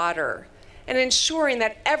our water, and ensuring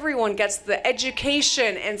that everyone gets the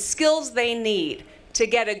education and skills they need to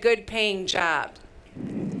get a good paying job.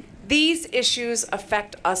 These issues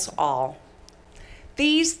affect us all.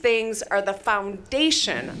 These things are the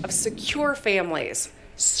foundation of secure families,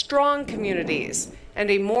 strong communities, and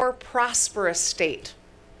a more prosperous state.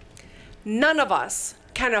 None of us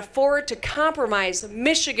can afford to compromise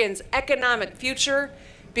Michigan's economic future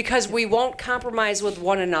because we won't compromise with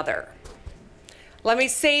one another. Let me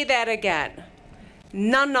say that again.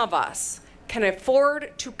 None of us can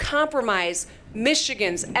afford to compromise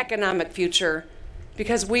Michigan's economic future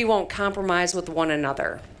because we won't compromise with one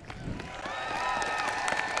another.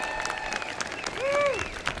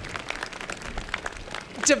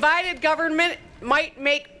 Divided government might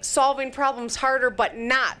make solving problems harder, but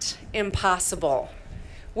not impossible.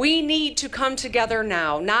 We need to come together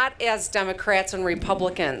now, not as Democrats and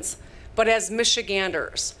Republicans, but as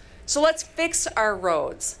Michiganders. So let's fix our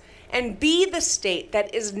roads and be the state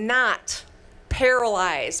that is not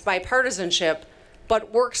paralyzed by partisanship,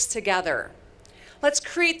 but works together. Let's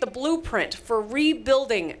create the blueprint for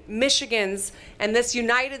rebuilding Michigan's and this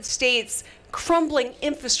United States crumbling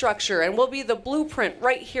infrastructure, and we'll be the blueprint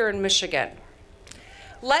right here in Michigan.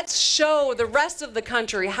 Let's show the rest of the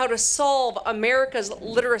country how to solve America's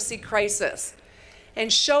literacy crisis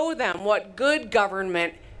and show them what good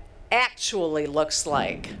government actually looks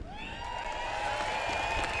like.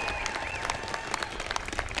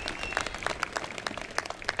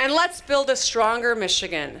 And let's build a stronger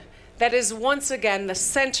Michigan that is once again the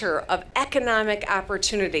center of economic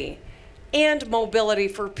opportunity and mobility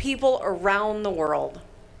for people around the world.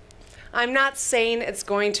 I'm not saying it's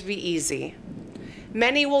going to be easy.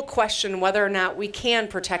 Many will question whether or not we can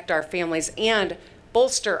protect our families and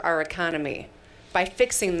bolster our economy by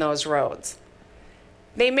fixing those roads.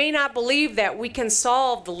 They may not believe that we can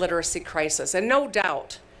solve the literacy crisis, and no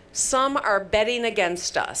doubt, some are betting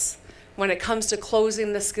against us when it comes to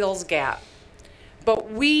closing the skills gap.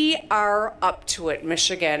 But we are up to it,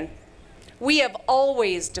 Michigan. We have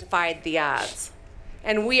always defied the odds,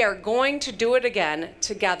 and we are going to do it again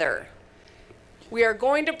together. We are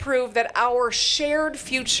going to prove that our shared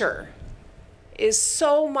future is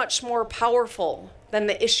so much more powerful than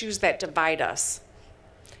the issues that divide us.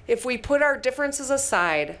 If we put our differences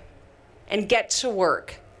aside and get to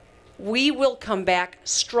work, we will come back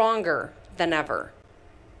stronger than ever.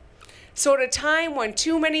 So at a time when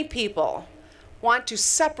too many people want to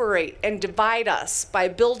separate and divide us by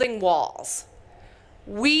building walls,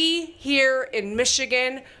 we here in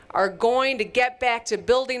Michigan are going to get back to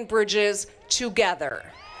building bridges together.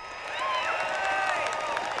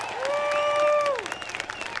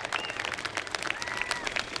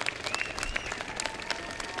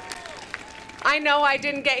 I know I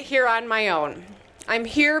didn't get here on my own. I'm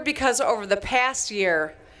here because over the past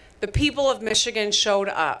year, the people of Michigan showed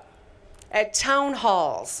up at town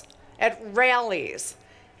halls, at rallies,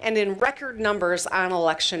 and in record numbers on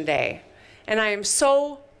Election Day. And I am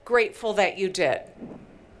so grateful that you did.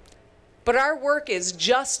 But our work is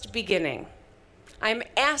just beginning. I'm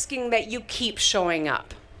asking that you keep showing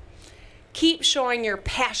up. Keep showing your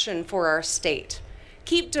passion for our state.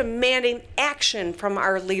 Keep demanding action from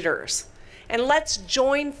our leaders. And let's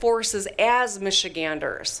join forces as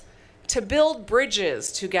Michiganders to build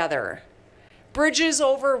bridges together. Bridges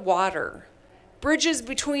over water, bridges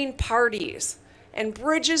between parties, and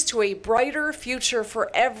bridges to a brighter future for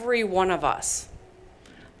every one of us.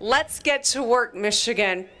 Let's get to work,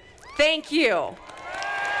 Michigan. Thank you.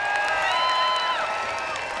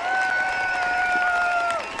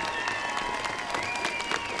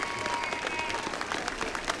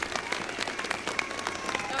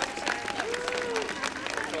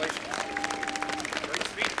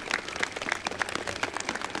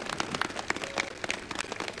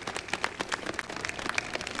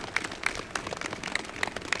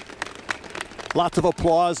 Lots of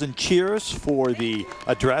applause and cheers for the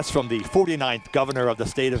address from the 49th governor of the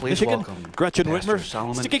state of Michigan, Gretchen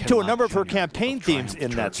Whitmer, sticking to a number of her campaign themes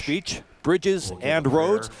in that speech. Bridges and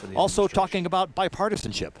roads, also talking about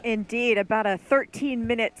bipartisanship. Indeed, about a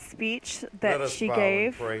 13-minute speech that she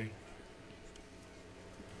gave.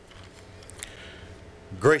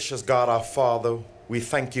 Gracious God, our Father, we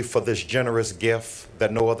thank you for this generous gift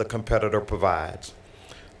that no other competitor provides,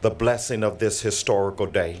 the blessing of this historical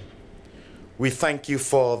day. We thank you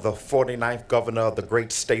for the 49th governor of the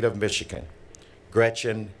great state of Michigan,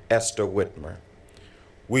 Gretchen Esther Whitmer.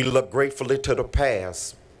 We look gratefully to the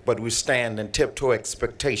past, but we stand in tiptoe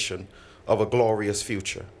expectation of a glorious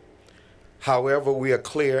future. However, we are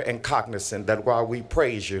clear and cognizant that while we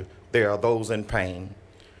praise you, there are those in pain.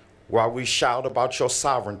 While we shout about your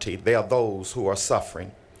sovereignty, there are those who are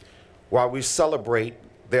suffering. While we celebrate,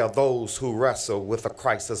 there are those who wrestle with a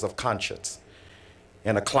crisis of conscience.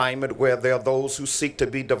 In a climate where there are those who seek to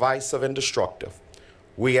be divisive and destructive,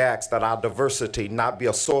 we ask that our diversity not be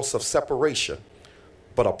a source of separation,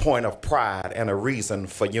 but a point of pride and a reason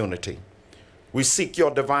for unity. We seek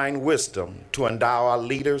your divine wisdom to endow our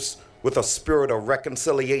leaders with a spirit of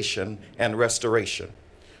reconciliation and restoration.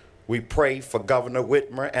 We pray for Governor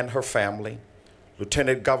Whitmer and her family,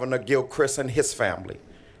 Lieutenant Governor Gilchrist and his family,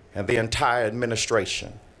 and the entire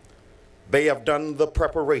administration. They have done the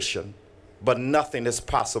preparation, but nothing is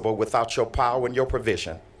possible without your power and your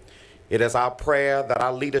provision. It is our prayer that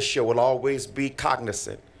our leadership will always be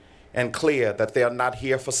cognizant and clear that they are not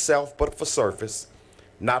here for self but for service,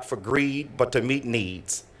 not for greed but to meet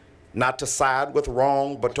needs, not to side with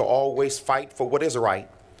wrong but to always fight for what is right,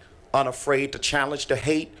 unafraid to challenge the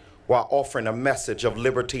hate while offering a message of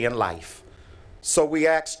liberty and life. So we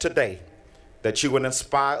ask today that you would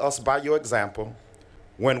inspire us by your example.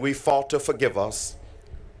 When we falter, forgive us.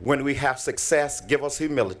 When we have success, give us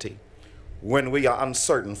humility. When we are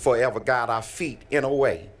uncertain, forever guide our feet in a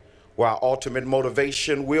way where our ultimate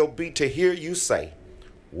motivation will be to hear you say,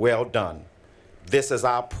 well done. This is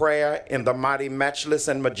our prayer in the mighty, matchless,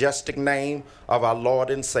 and majestic name of our Lord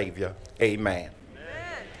and Savior. Amen.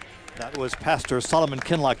 That was Pastor Solomon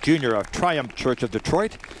Kinlock Jr. of Triumph Church of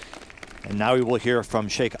Detroit. And now we will hear from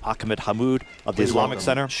Sheikh Ahmed Hamoud of the Islamic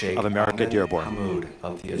Center of America, Dearborn. Hamoud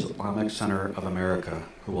of the Islamic Center of America,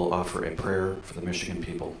 who will offer a prayer for the Michigan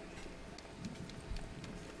people.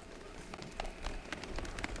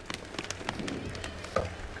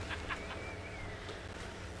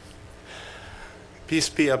 Peace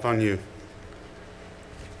be upon you.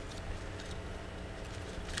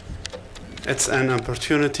 It's an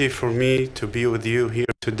opportunity for me to be with you here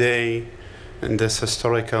today in this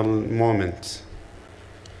historical moment.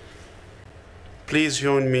 Please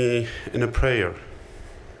join me in a prayer.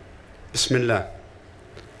 Bismillah.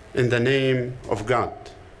 In the name of God,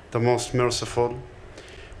 the most merciful,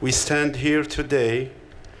 we stand here today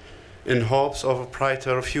in hopes of a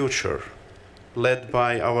brighter future led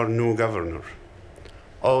by our new governor.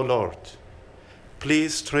 O Lord,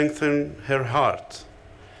 please strengthen her heart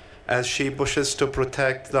as she pushes to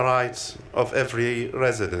protect the rights of every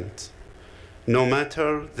resident, no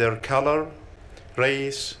matter their color,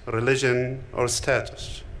 race, religion, or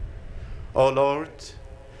status. O Lord,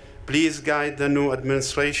 please guide the new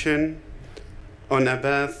administration on a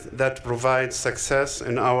path that provides success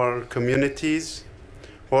in our communities,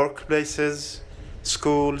 workplaces,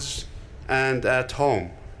 schools, and at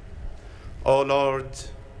home. O Lord,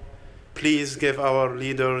 please give our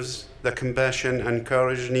leaders the compassion and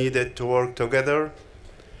courage needed to work together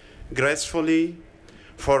gracefully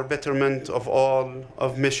for betterment of all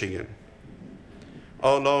of Michigan.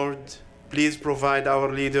 O Lord, please provide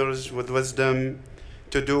our leaders with wisdom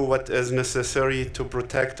to do what is necessary to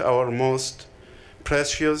protect our most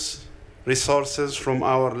precious resources from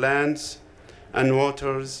our lands and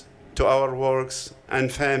waters to our works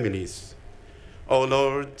and families. O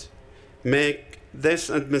Lord, make this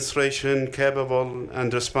administration capable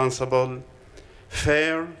and responsible,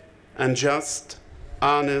 fair and just,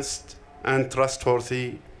 honest and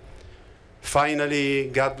trustworthy. Finally,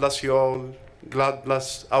 God bless you all. God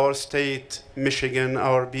bless our state, Michigan,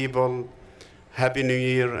 our people. Happy New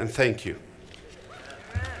Year and thank you.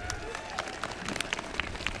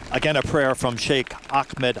 Again, a prayer from Sheikh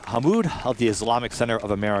Ahmed Hamoud of the Islamic Center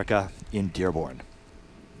of America in Dearborn.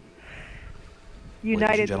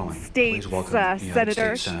 United States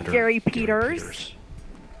Senator Gary Peters.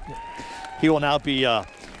 He will now be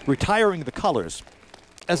retiring the colors.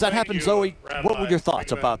 As that happens, Zoe, what were your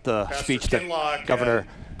thoughts about the speech that Governor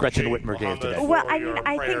Gretchen Whitmer gave today. Well, I mean,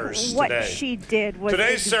 I think what she did was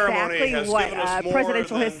exactly what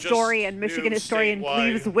presidential historian, Michigan historian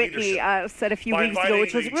Leaves Whitney said a few weeks ago,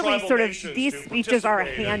 which was really sort of, these speeches are a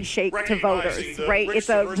handshake to voters, right? It's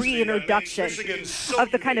a reintroduction of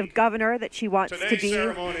the kind of governor that she wants to be.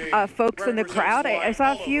 Folks in the crowd, I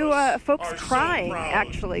saw a few folks crying,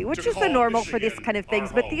 actually, which is the normal for these kind of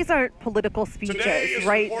things, but these aren't political speeches,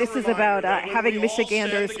 right? This is about having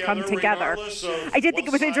Michiganders come together. I did think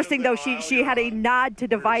it was interesting, though, she had a nod to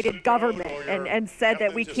divided government and said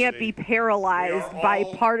that we can't be paralyzed by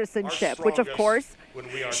partisanship, which, of course,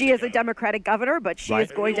 she is a Democratic governor, but she is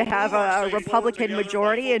going to have a Republican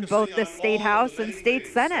majority in both the State House and State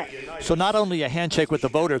Senate. So not only a handshake with the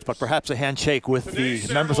voters, but perhaps a handshake with the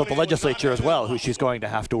members of the legislature as well, who she's going to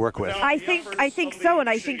have to work with. I think so, and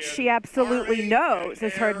I think she absolutely knows,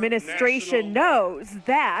 as her administration knows,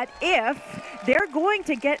 that if they're going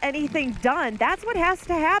to get anything done, that's what has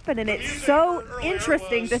to happen. And it's so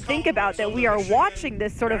interesting to think about that we are watching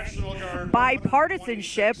this sort of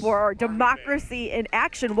bipartisanship or democracy in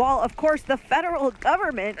action, while, of course, the federal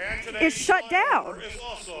government is shut down.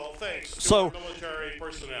 So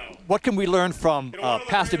what can we learn from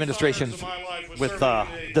past administrations with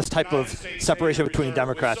this type of separation between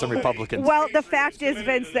Democrats and Republicans? Well, the fact is,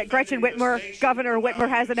 Vince, that Gretchen Whitmer, Governor Whitmer,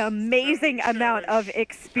 has an amazing amount of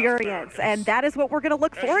experience, and that is what we're going to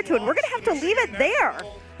look forward to, and we're going to have to leave it there.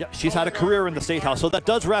 Yeah, she's had a career in the State House, so that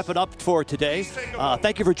does wrap it up for today.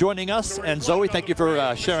 Thank you for joining us, and Zoe, thank you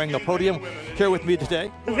for sharing the podium here with me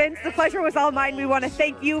today. Vince, the pleasure was all mine. We want to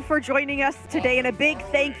thank you for joining us today, and a big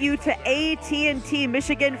thank you to AT&T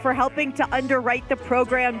Michigan for helping to underwrite the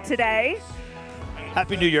program today.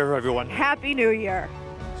 Happy New Year, everyone. Happy New Year.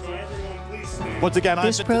 Once again,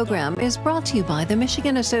 this program is brought to you by the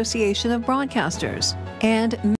Michigan Association of Broadcasters and